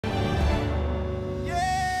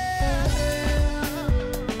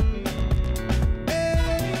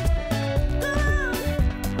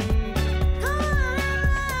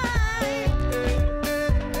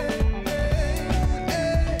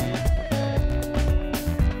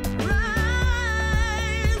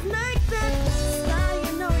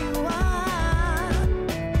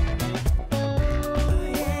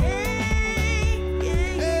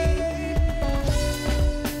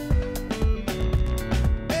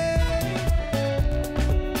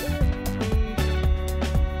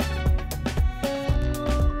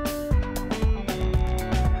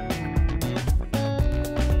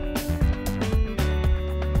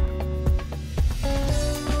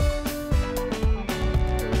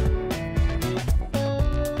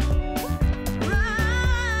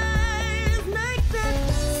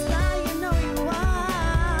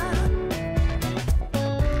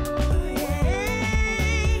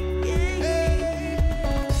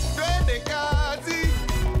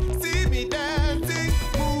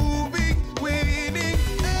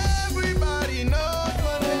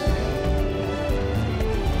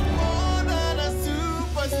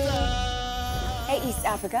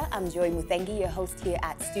Africa. I'm Joy Muthengi, your host here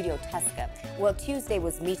at Studio Tusker. Well, Tuesday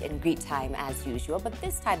was meet and greet time as usual, but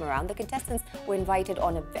this time around, the contestants were invited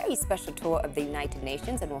on a very special tour of the United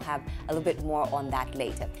Nations, and we'll have a little bit more on that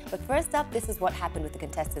later. But first up, this is what happened with the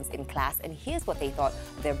contestants in class, and here's what they thought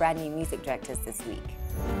of their brand new music directors this week.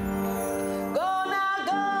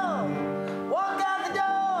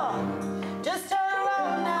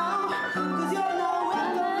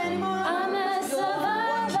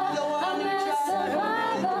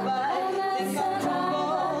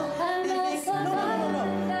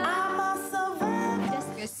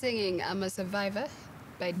 Singing I'm a Survivor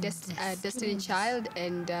by Destiny Child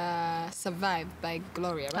and Survive by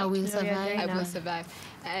Gloria, right? I Will Survive. I Will Survive.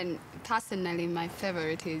 And personally, my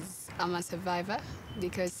favorite is I'm a Survivor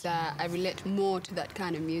because I relate more to that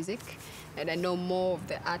kind of music and I know more of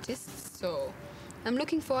the artists. So I'm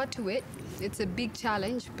looking forward to it. It's a big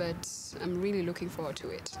challenge, but I'm really looking forward to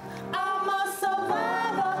it. I'm a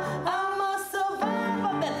survivor. I'm a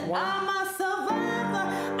survivor. Wow. I'm a survivor.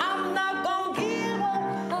 I'm not gonna give up.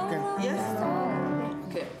 Yes?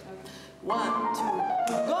 Okay. 1, 2.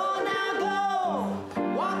 Go now, go.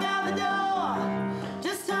 Walk out the door.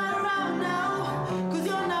 Just turn around now, 'cause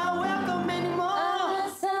you're not welcome anymore. I'm a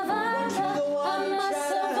survivor. I'm a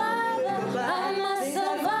survivor. I'm a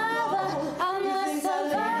survivor. I'm a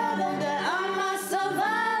survivor. I'm a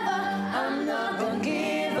survivor. I'm not gonna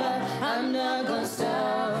give up. I'm not gonna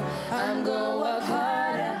stop. I'm gonna work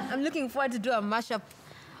harder. I'm looking forward to do a mashup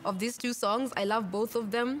of these two songs. I love both of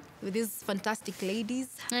them with these fantastic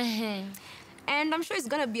ladies. And I'm sure it's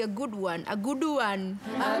gonna be a good one, a good one.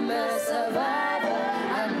 I'm a survivor.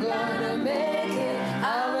 I'm gonna make it.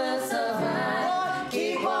 I will survive.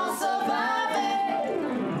 Keep on surviving.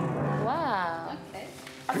 Wow.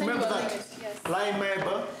 Remember that? Line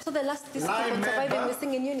member. So the last this keep Line on surviving, member. we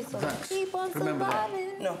sing in unison. Thanks. Keep on Remember that.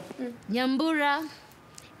 surviving. No. Nyambura,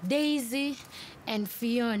 Daisy, and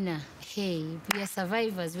Fiona. Hey, we are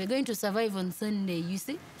survivors. We're going to survive on Sunday, you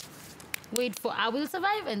see? Wait for I Will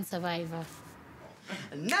Survive and Survivor.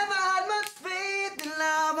 Never had much faith in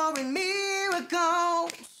love or in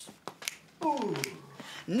miracles. Ooh.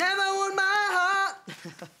 Never would my heart.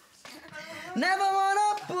 Never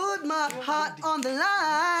wanna put my heart on the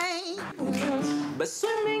line. But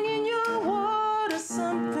swimming in your water,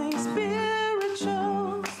 something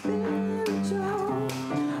spiritual, spiritual.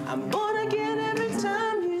 I'm born again every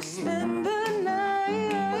time you spend the night.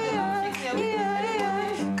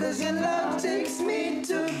 'Cause your love takes me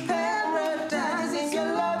to paradise. And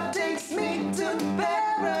your love takes me to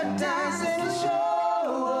paradise and show.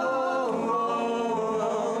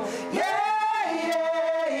 Yeah,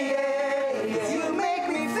 yeah, yeah. You make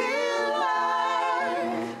me feel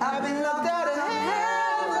like I've been locked out of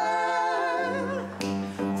heaven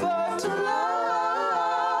for too long,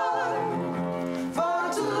 for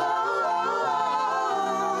too long.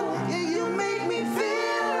 Yeah, you make me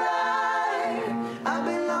feel like I've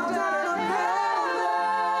been locked out of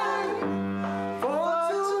heaven for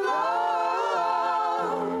too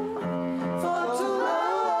long, for too long.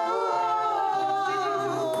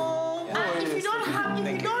 And if you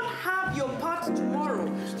don't have your part tomorrow,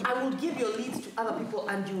 I will give your leads to other people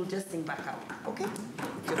and you will just sing back out. Okay?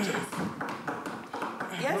 Your choice.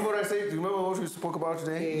 Yes? Remember what I said? Remember what we spoke about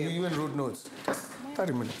today? You even wrote notes. Just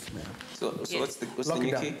 30 minutes, man. So what's the Lock new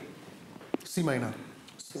it down. key? C minor.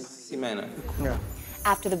 C minor. Yeah.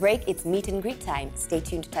 After the break, it's meet and greet time. Stay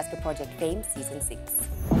tuned to Tusker Project Fame Season 6.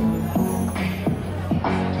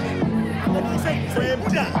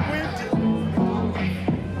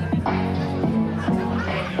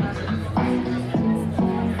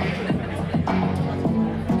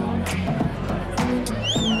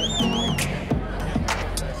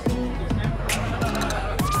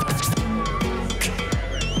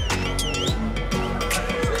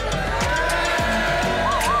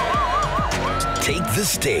 Take the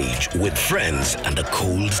stage with friends and a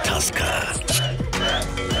cold Tusker.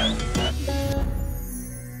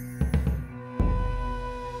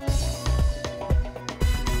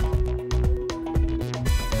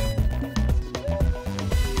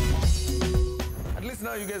 At least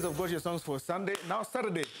now you guys have got your songs for Sunday. Now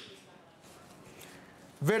Saturday.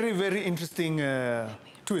 Very, very interesting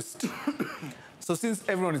twist. So since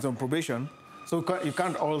everyone is on probation, so you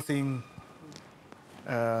can't all sing.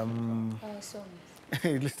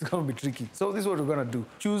 It's going to be tricky. So this is what we're going to do.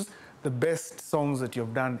 Choose the best songs that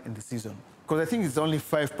you've done in the season. Because I think it's only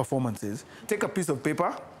 5 performances. Take a piece of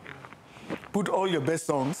paper, put all your best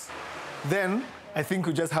songs. Then I think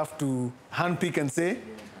we just have to handpick and say,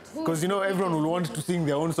 because you know everyone will want to sing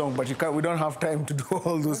their own song, but we don't have time to do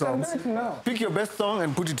all those songs. Pick your best song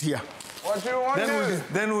and put it here. What you want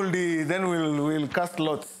Then we'll cast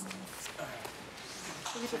lots.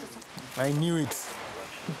 I knew it.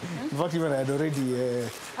 In fact, even I had already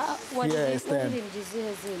stand.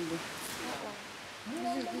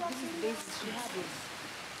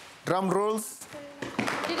 Drum rolls.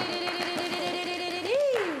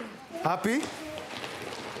 Happy?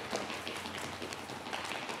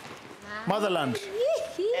 Motherland.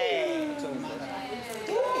 Yay!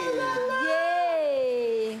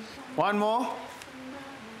 One more.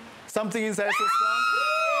 Something inside so strong.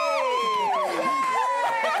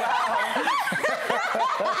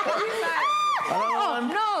 Oh,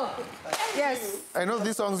 no! Yes. I know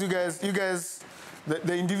these songs, you guys,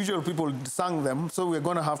 the individual people sang them, so we're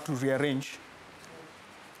gonna have to rearrange.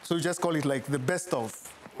 So we just call it like the best of.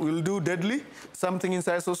 We'll do Deadly, Something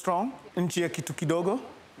Inside So Strong, Nchi ya Kitu Kidogo,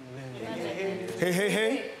 Hey Hey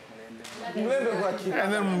Hey,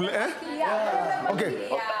 and then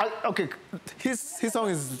okay. His song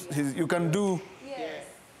is you can do.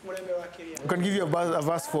 You can give you a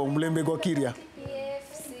verse for Mlembe Gwakiria.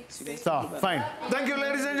 So, fine. Thank you,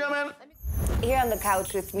 ladies and gentlemen. Here on the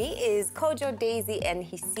couch with me is Kojo, Daisy, and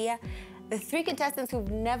Hisia, the 3 contestants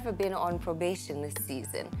who've never been on probation this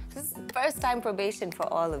season. This is first time probation for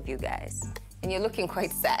all of you guys, and you're looking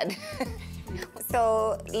quite sad.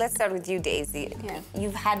 So let's start with you, Daisy. Yeah.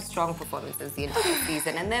 You've had strong performances the entire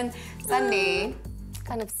season, and then Sunday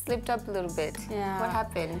kind of slipped up a little bit. Yeah. What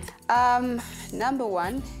happened? Number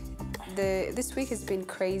one, this week has been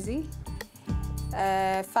crazy.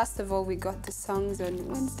 First of all, we got the songs on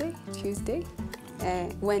Tuesday.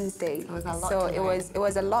 Wednesday. It was a lot so to it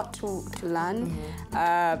was a lot to learn.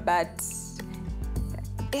 But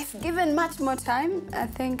if given much more time, I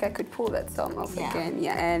think I could pull that song off again.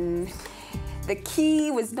 Yeah, and the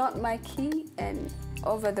key was not my key, and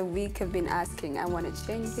over the week I've been asking, I want to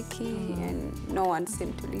change the key, and no one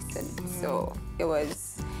seemed to listen. So it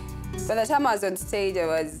was, by the time I was on stage, it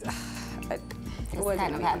was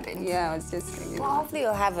kind of happened. Yeah, I was just thinking. Well, hopefully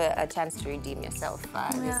you'll have a chance to redeem yourself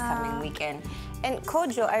this coming weekend. And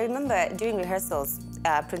Kojo, I remember during rehearsals,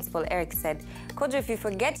 Principal Eric said, Kojo, if you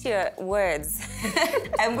forget your words,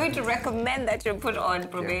 I'm going to recommend that you're put on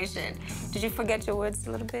probation. Yeah. Did you forget your words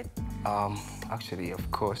a little bit? Actually, of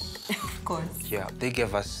course. Of course. Yeah, they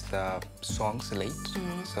gave us the songs late,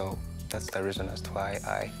 so that's the reason as to why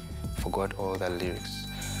I forgot all the lyrics.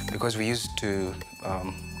 Because we used to,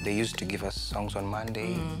 they used to give us songs on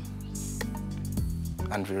Monday,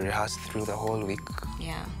 and we rehearsed through the whole week.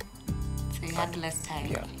 Yeah. So you had less time.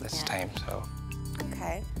 Yeah, less time, so.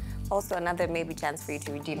 Okay. Also, another maybe chance for you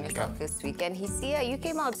to redeem yourself this weekend. Hisia, you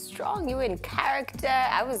came out strong. You were in character.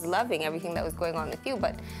 I was loving everything that was going on with you,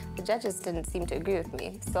 but the judges didn't seem to agree with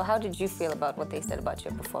me. So how did you feel about what they said about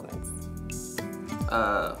your performance?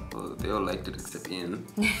 Well, they all liked it except Ian.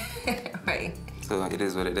 Right. So it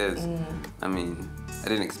is what it is. I mean, I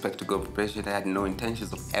didn't expect to go on probation. I had no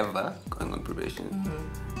intentions of ever going on probation.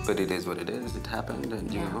 But it is what it is. It happened, and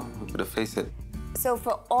you know, we gotta face it. So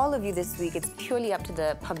for all of you this week, it's purely up to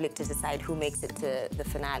the public to decide who makes it to the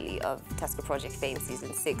finale of Tusker Project Fame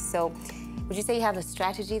Season 6. So would you say you have a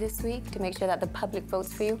strategy this week to make sure that the public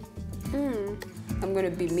votes for you? I'm going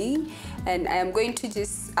to be me, and I am going to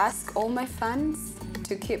just ask all my fans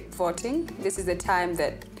to keep voting. This is the time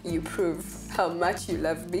that you prove how much you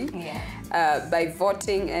love me by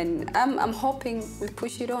voting, and I'm hoping we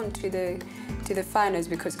push it on to the finals,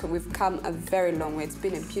 because we've come a very long way. It's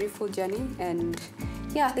been a beautiful journey, and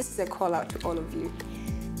yeah, this is a call out to all of you.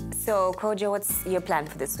 So Kojo, what's your plan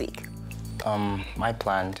for this week? My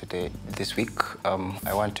plan this week,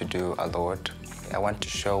 I want to do a lot. I want to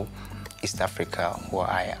show East Africa who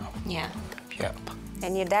I am. Yeah. Yep.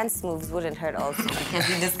 And your dance moves wouldn't hurt also, because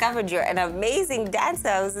we discovered you're an amazing dancer.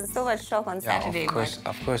 I was in so much shock on Saturday.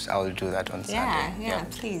 Of course, I will do that on Saturday. Yeah,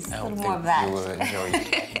 please, I put more of that. You will enjoy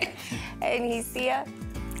it. And Hisia,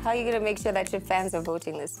 how are you going to make sure that your fans are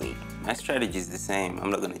voting this week? My strategy is the same.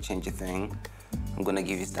 I'm not gonna change a thing. I'm gonna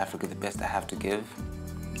give East Africa the best I have to give.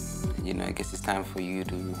 And, you know, I guess it's time for you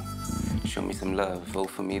to show me some love.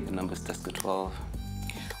 Vote for me, the number's Tusker 12.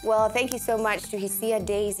 Well, thank you so much to Hisia,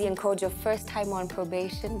 Daisy, and Kojo. First time on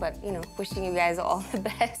probation, but, you know, wishing you guys all the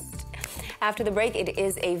best. After the break, it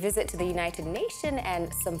is a visit to the United Nations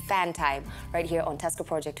and some fan time right here on Tusker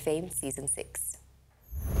Project Fame Season 6.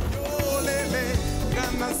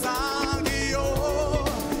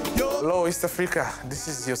 Hello, East Africa. This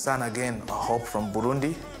is your son again, Hope from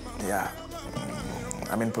Burundi. Yeah,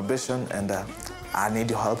 I'm in probation and I need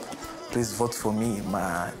your help. Please vote for me.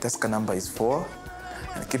 My Tusker number is 4.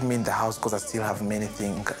 And keep me in the house because I still have many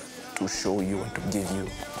things to show you and to give you.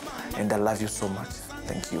 And I love you so much.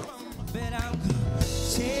 Thank you.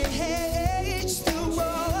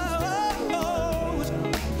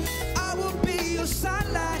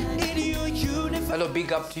 Hello,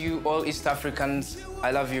 big up to you, all East Africans.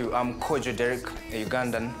 I love you. I'm Kojo Derek, a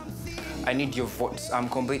Ugandan. I need your votes. I'm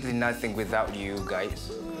completely nothing without you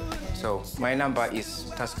guys. So my number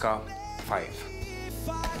is Tusker 5.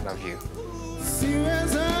 Love you.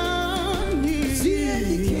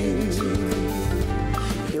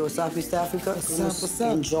 Yo, what's up, East Africa? What's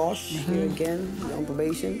up? And Josh here again, on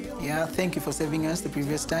probation. Yeah, thank you for saving us the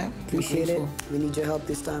previous time. Appreciate it. We need your help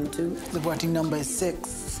this time too. The voting number is 6.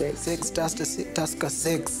 6, Tusker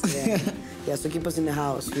 6. Yeah. Yeah, so keep us in the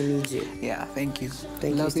house. We need you. Yeah, thank you.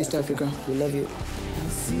 Thank you, East Africa. We love you.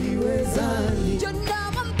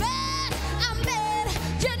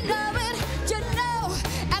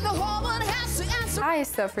 Hi,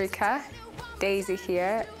 East Africa. Daisy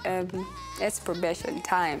here. It's probation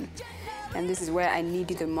time, and this is where I need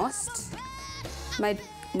you the most. My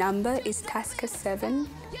number is Tusker 7.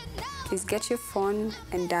 Please get your phone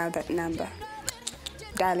and dial that number.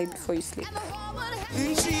 Dial it before you sleep.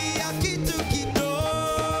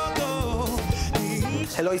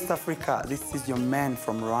 Hello, East Africa. This is your man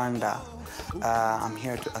from Rwanda. I'm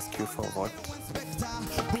here to ask you for a vote.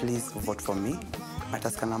 Please vote for me. My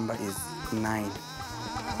Tusker number is 9.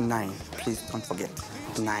 9. Please don't forget.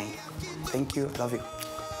 9. Thank you. Love you.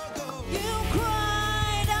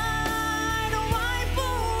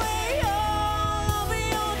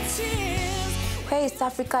 Hey East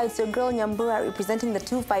Africa, it's your girl Nyambura representing the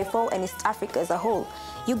 254 and East Africa as a whole.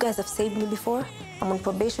 You guys have saved me before. I'm on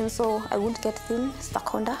probation, so I won't get thin,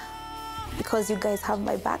 Stakonda, because you guys have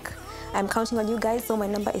my back. I'm counting on you guys, so my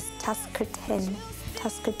number is Tusker 10.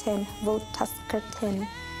 Tusker 10. Vote Tusker 10.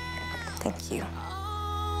 Thank you.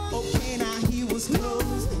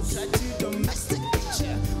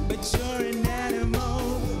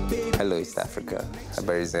 Hello, East Africa.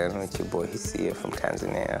 Habari zenu, it's your boy Hisia from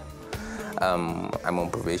Tanzania. I'm on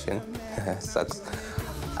probation. Sucks.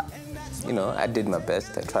 You know, I did my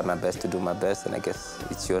best. I tried my best to do my best, and I guess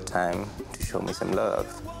it's your time to show me some love.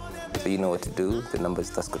 So you know what to do. The number is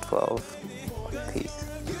Tusker 12. Peace.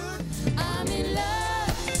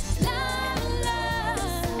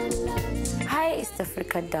 Hi, East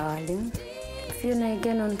Africa, darling. Fiona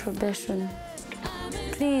again on probation.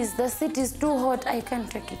 Please, the city is too hot. I can't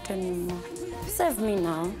take it anymore. Save me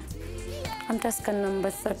now. I'm Tusker number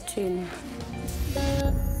 13.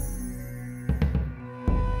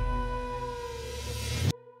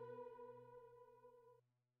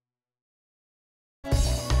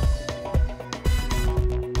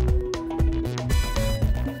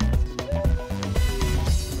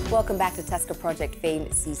 Welcome back to Tusker Project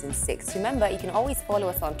Fame Season 6. Remember, you can always follow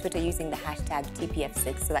us on Twitter using the hashtag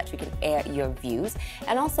TPF6 so that you can air your views.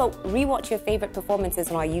 And also, rewatch your favorite performances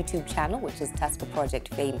on our YouTube channel, which is Tusker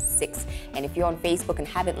Project Fame 6. And if you're on Facebook and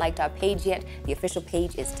haven't liked our page yet, the official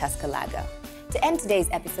page is Tusker Lager. To end today's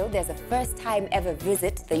episode, there's a first-time ever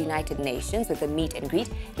visit to the United Nations with a meet and greet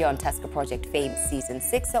here on Tusker Project Fame Season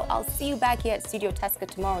 6. So I'll see you back here at Studio Tusker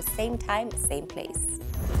tomorrow, same time, same place.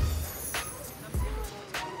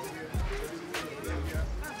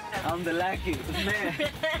 I'm the lucky man.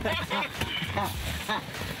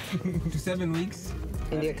 To 7 weeks.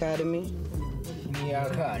 In the academy.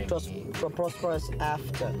 Prosperous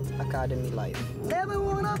after academy life. Never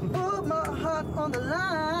wanna put my heart on the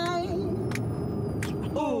line.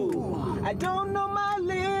 Ooh, I don't know my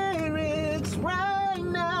lyrics right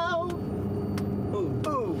now.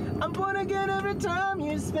 Ooh, I'm gonna get every time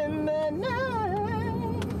you spend the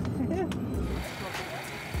night.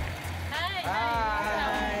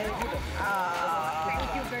 Hi.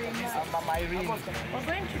 Thank you very much. We're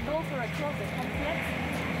going to go for a tour of the complex.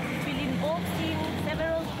 It will involve seeing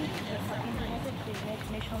several feats that have been donated to the United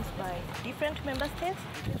Nations by different member states.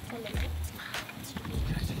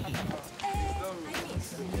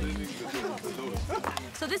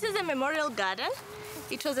 So this is a memorial garden.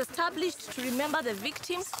 It was established to remember the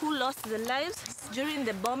victims who lost their lives during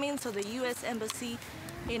the bombings of the US Embassy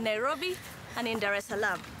in Nairobi and in Dar es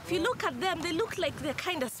Salaam. If you look at them, they look like they're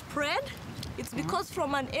kind of spread. It's because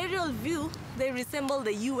from an aerial view, they resemble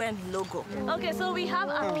the UN logo. Okay, so we have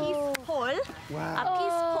a peace pole. Wow. A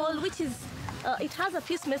peace pole, which is, it has a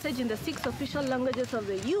peace message in the 6 official languages of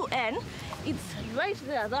the UN. It's right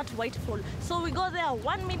there, that white pole. So we go there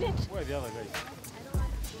 1 minute. Where are the other guys?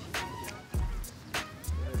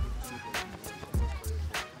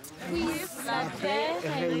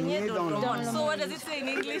 So what does it say in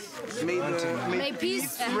English? May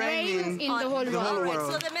peace reign in the whole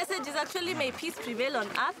world. So the message is actually may peace prevail on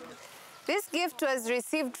earth. This gift was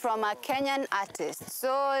received from a Kenyan artist.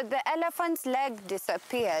 So the elephant's leg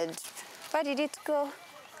disappeared. Where did it go?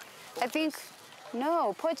 I think,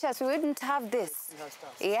 no, poachers, we wouldn't have this.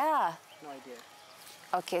 Yeah. No idea.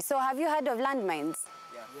 Okay, so have you heard of landmines?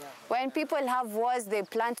 When people have wars, they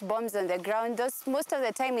plant bombs on the ground. Most of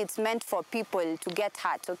the time, it's meant for people to get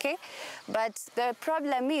hurt, okay? But the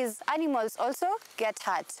problem is animals also get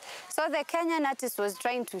hurt. So the Kenyan artist was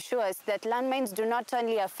trying to show us that landmines do not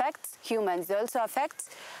only affect humans, they also affect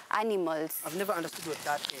animals. I've never understood what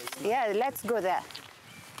that is. Yeah, let's go there.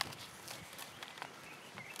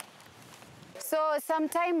 So some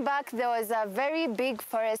time back, there was a very big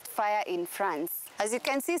forest fire in France. As you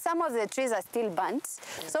can see, some of the trees are still burnt.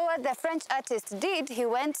 So what the French artist did, he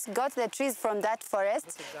got the trees from that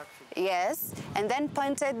forest. Yes, and then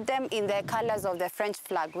painted them in the colors of the French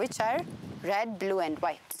flag, which are red, blue, and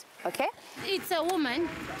white. Okay? It's a woman.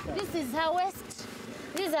 This is her waist.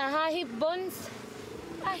 These are her hip bones.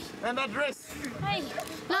 Aye. And a dress. Aye.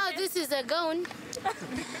 Now this is a gown.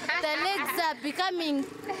 The legs are becoming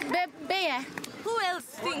bare. Who else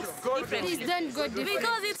thinks different? Please don't go different.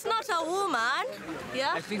 Because it's not a woman.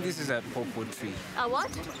 Yeah? I think this is a pawpaw tree. A what?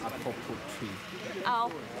 A pawpaw tree.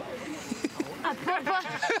 Ow.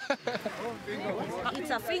 It's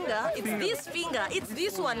a finger. It's this finger. It's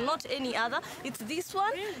this one, not any other. It's this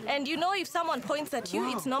one. And you know, if someone points at you,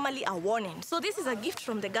 it's normally a warning. So this is a gift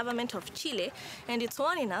from the government of Chile, and it's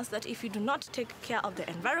warning us that if you do not take care of the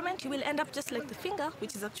environment, you will end up just like the finger,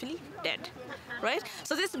 which is actually dead. Right?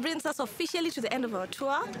 So this brings us officially to the end of our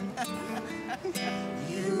tour.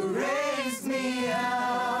 You raise me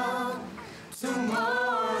up to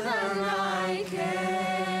more than I can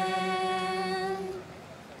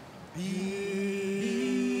be.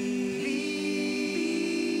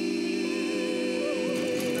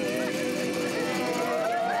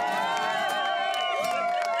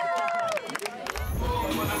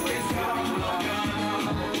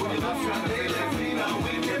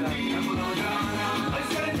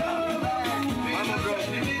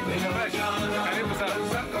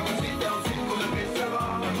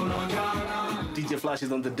 DJ Flash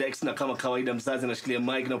is on the decks, na kama kawaida mzazi anashikilia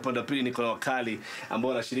mic na upande wa pili niko na wakali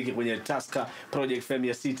ambao wanashiriki kwenye Tusker Project Fame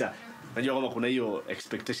ya 6. Najua kama kuna hiyo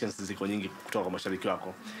expectations ziko nyingi kutoka kwa mashabiki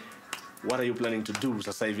wako. What are you planning to do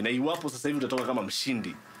sasa hivi? Na iwapo sasa hivi utatoka kama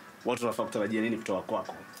mshindi, watu wanafaa kutarajia nini kutoka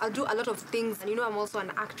kwako? I'll do a lot of things, and you know I'm also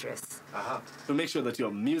an actress. To make sure that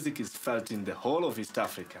your music is felt in the whole of East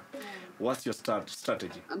Africa. What's your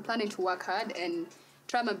strategy? I'm planning to work hard and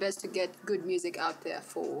try my best to get good music out there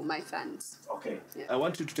for my fans. Okay. Yeah. I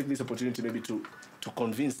want you to take this opportunity maybe to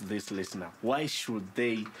convince this listener. Why should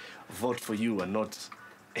they vote for you and not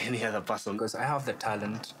any other person? Because I have the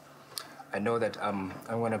talent. I know that I'm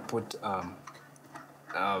going to put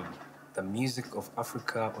the music of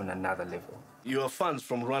Africa on another level. Your fans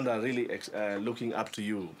from Rwanda are really looking up to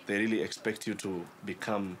you. They really expect you to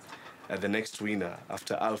become the next winner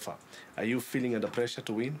after Alpha. Are you feeling under pressure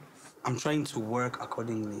to win? I'm trying to work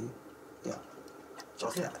accordingly. Yeah.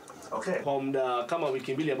 Okay. Okay. Kwa muda kama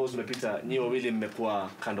wiki mbili ambazo zimepita, nyi wawili mmekuwa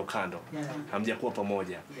kando kando. Hamjakuwa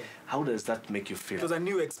pamoja. How does that make you feel? It was a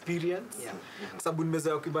new experience. Sababu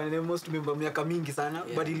nimezoea kuimba na most tumemba miaka mingi sana,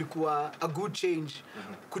 but ilikuwa a good change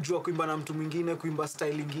kujua kuimba na mtu mwingine, kuimba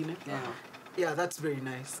style nyingine. Yeah, that's very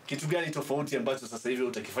nice. Kitu gani tofauti ambacho sasa hivi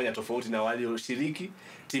utakifanya tofauti na wale walioshiriki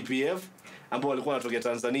TPF ambao walikuwa wanatokea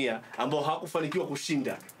Tanzania ambao hawakufanikiwa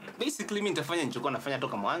kushinda? Basically mimi nitafanya nilichokuwa nafanya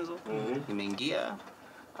toka mwanzo. Nimeingia,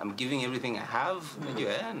 I'm giving everything I have.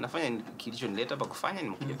 Unajua, nafanya kilichonileta hapa kufanya,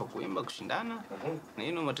 nimekuja hapa kuimba, kushindana.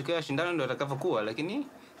 Na matokeo ya shindano ndio yatakavyokuwa, lakini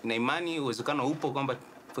na imani uwezekano upo kwamba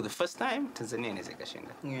for the first time Tanzania inaweza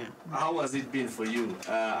ikashinda. How has it been for you,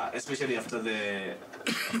 especially after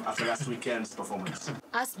last weekend's performance?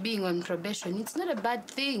 Us being on probation, it's not a bad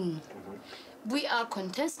thing. We are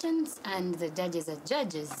contestants and the judges are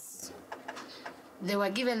judges. They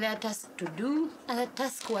were given their task to do, and the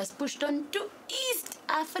task was pushed on to East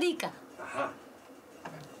Africa.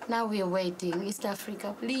 Now we are waiting. East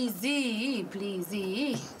Africa, please,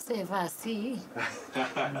 save us.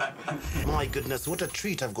 My goodness, what a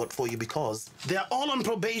treat I've got for you, because they're all on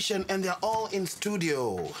probation and they're all in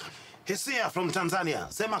studio. Hisia from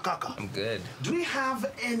Tanzania, Sema Kaka. I'm good. Do we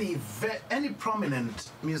have any prominent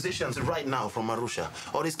musicians right now from Arusha?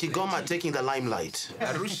 Or is Kigoma taking the limelight?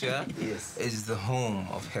 Arusha is the home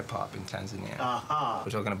of hip-hop in Tanzania.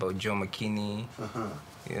 We're talking about Joe McKinney,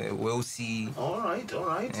 Wilsie. All right.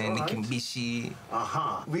 And Kimbishi.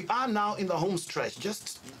 We are now in the home stretch,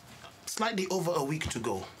 just slightly over a week to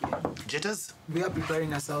go. Jitters? We are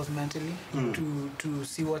preparing ourselves mentally to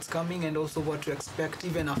see what's coming and also what to expect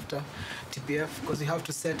even after TPF, because we have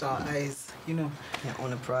to set our eyes, on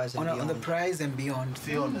the prize and beyond. On the prize and beyond.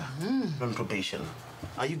 Fiona, on probation.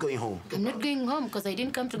 Are you going home? I'm not going home because I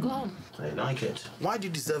didn't come to go home. I like it. Why do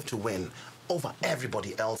you deserve to win over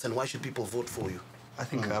everybody else, and why should people vote for you? I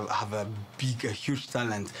think I have a huge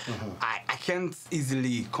talent. I can't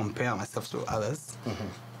easily compare myself to others,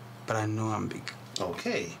 but I know I'm big.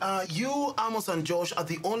 Okay. You, Amos, and Josh are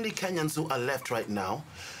the only Kenyans who are left right now.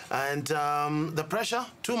 And the pressure,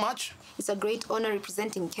 too much? It's a great honor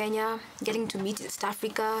representing Kenya, getting to meet East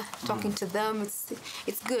Africa, talking to them.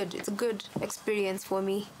 It's good. It's a good experience for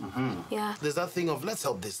me. Yeah. There's that thing of, let's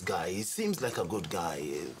help this guy. He seems like a good guy.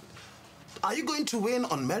 Are you going to win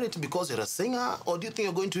on merit because you're a singer, or do you think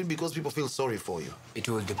you're going to win because people feel sorry for you? It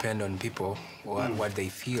will depend on people, what they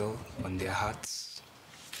feel on their hearts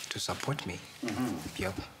to support me.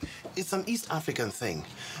 Yep. It's an East African thing,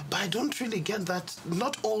 but I don't really get that.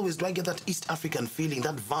 Not always do I get that East African feeling,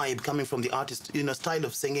 that vibe coming from the artist, style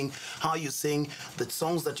of singing, how you sing, the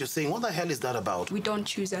songs that you sing. What the hell is that about? We don't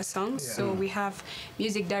choose our songs, so we have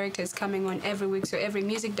music directors coming on every week, so every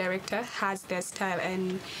music director has their style,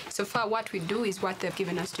 and so far what we do is what they've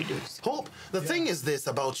given us to do. Hope, the thing is this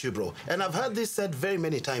about you, bro, and I've heard this said very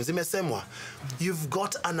many times, Imesemwa, you've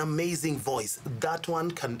got an amazing voice. That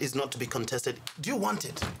one is not to be contested. Do you want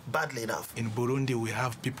it badly enough? In Burundi, we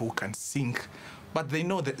have people who can sing, but they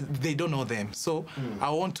don't know them. So I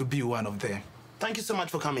want to be one of them. Thank you so much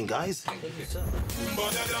for coming, guys. Better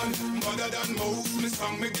than most. Me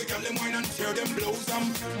song make the girl them wine and tear them blows.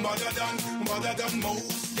 Better than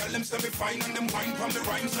most. Girl them say me fine and them wine from the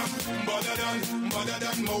rhymes. Better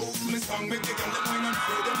than most. Me song make the girl them wine and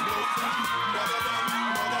tear them blows.